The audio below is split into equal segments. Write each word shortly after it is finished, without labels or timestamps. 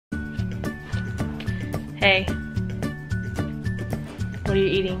Hey. What are you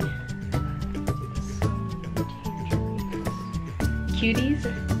eating? Cuties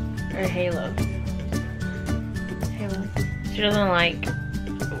or Halo? Halo. She doesn't like,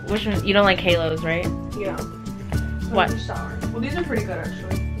 which one? You don't like Halos, right? Yeah. What? They're sour. Well, these are pretty good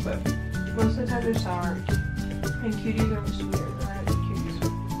actually, but most of the time they're sour. And cuties are sweeter. I like cuties.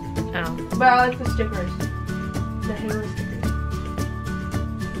 Oh. But I like the stickers. The Halo stickers.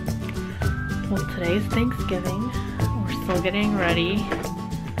 Well, today's Thanksgiving. We're still getting ready.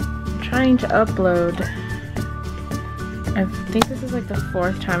 I'm trying to upload. I think this is like the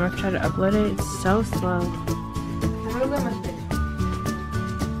 4th time I've tried to upload it. It's so slow.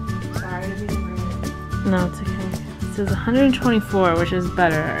 Sorry, I didn't bring it. No, it's okay. It says 124, which is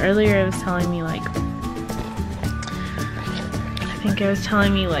better. Earlier it was telling me like, I think it was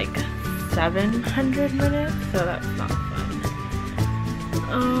telling me like 700 minutes, so that's not fun.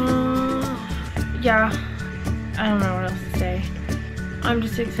 Yeah, I don't know what else to say. I'm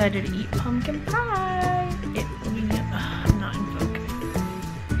just excited to eat pumpkin pie. I'm not in focus.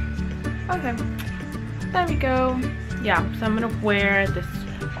 Okay, there we go. Yeah, so I'm gonna wear this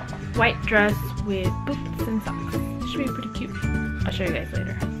white dress with boots and socks. Should be pretty cute. I'll show you guys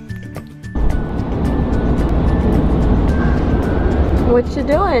later. What you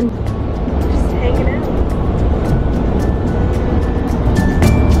doing? Just hanging out.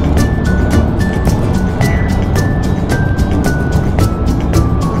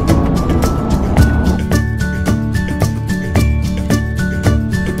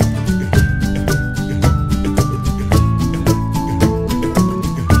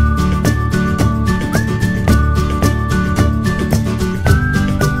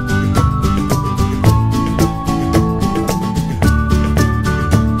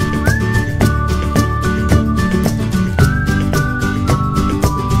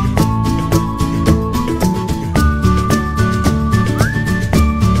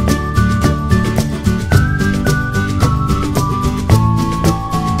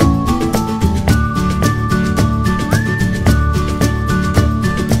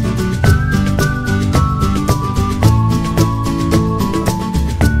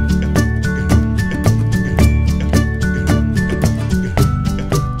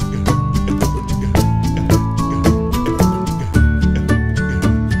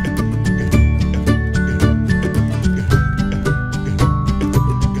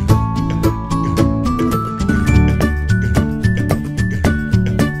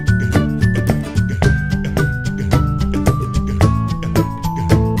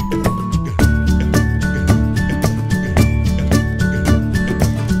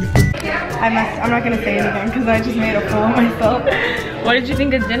 I'm not gonna say anything because I just made a fool of myself. What did you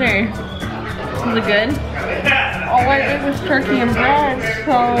think of dinner? Was it good? All I ate was turkey and bread,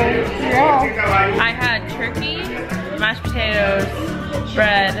 so yeah. I had turkey, mashed potatoes,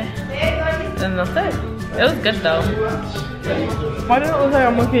 bread, and that's it. It was good though. Why does it look like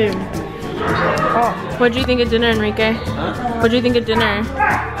I'm looking? Oh. What did you think of dinner, Enrique? What did you think of dinner?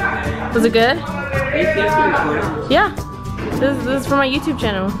 Was it good? Yeah. This is for my YouTube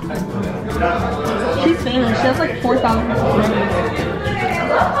channel. She's famous. She has like 4,000 subscribers.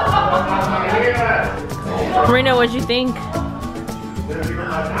 Marina, what'd you think?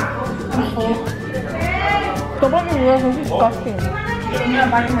 Don't make me realize I'm disgusting.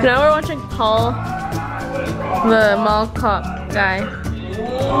 Now we're watching Paul, the mall cop guy.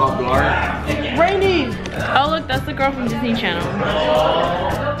 Rainy! Oh look, that's the girl from Disney Channel.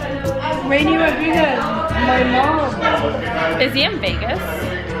 Rainy Rodriguez, my mom. Is he in Vegas?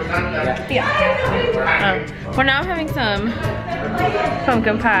 Yeah. Oh. We're now having some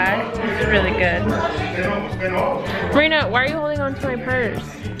pumpkin pie. It's really good. Marina, why are you holding on to my purse?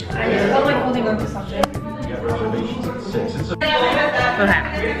 I'm like holding on to something.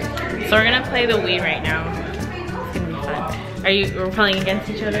 Okay. So we're gonna play the Wii right now. It's gonna be fun. We're playing against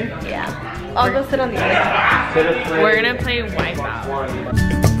each other? Yeah. I'll go sit on the other side. We're gonna play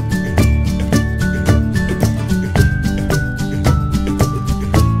Wipeout.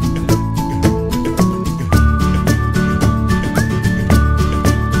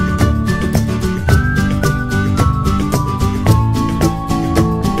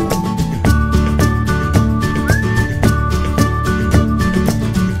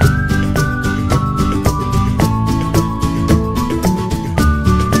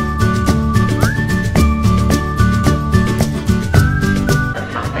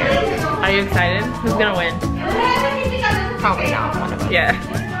 Are you excited? Who's gonna win? Probably not one of us. Yeah.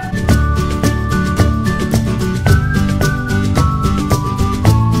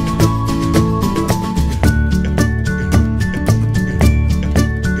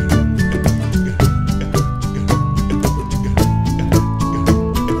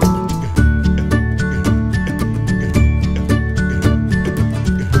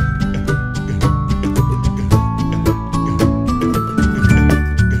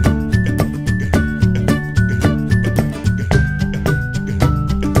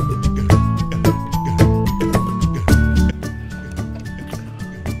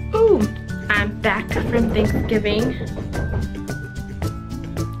 Thanksgiving.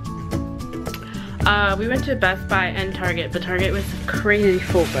 We went to Best Buy and Target, but Target was crazy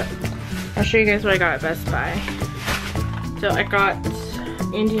full, but I'll show you guys what I got at Best Buy. So I got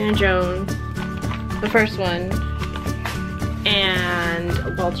Indiana Jones, the first one,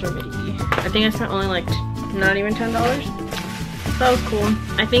 and Walter Mitty. I think I spent only like not even $10. So that was cool.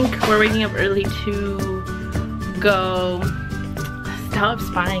 I think we're waking up early to go. Stop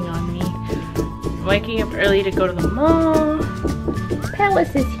spying on me. Waking up early to go to the mall.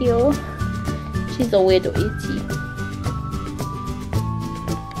 Palace is here. She's a weirdo itchy.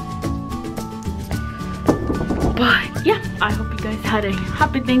 But yeah, I hope you guys had a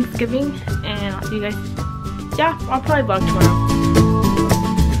happy Thanksgiving, and I'll see you guys. Yeah, I'll probably vlog tomorrow.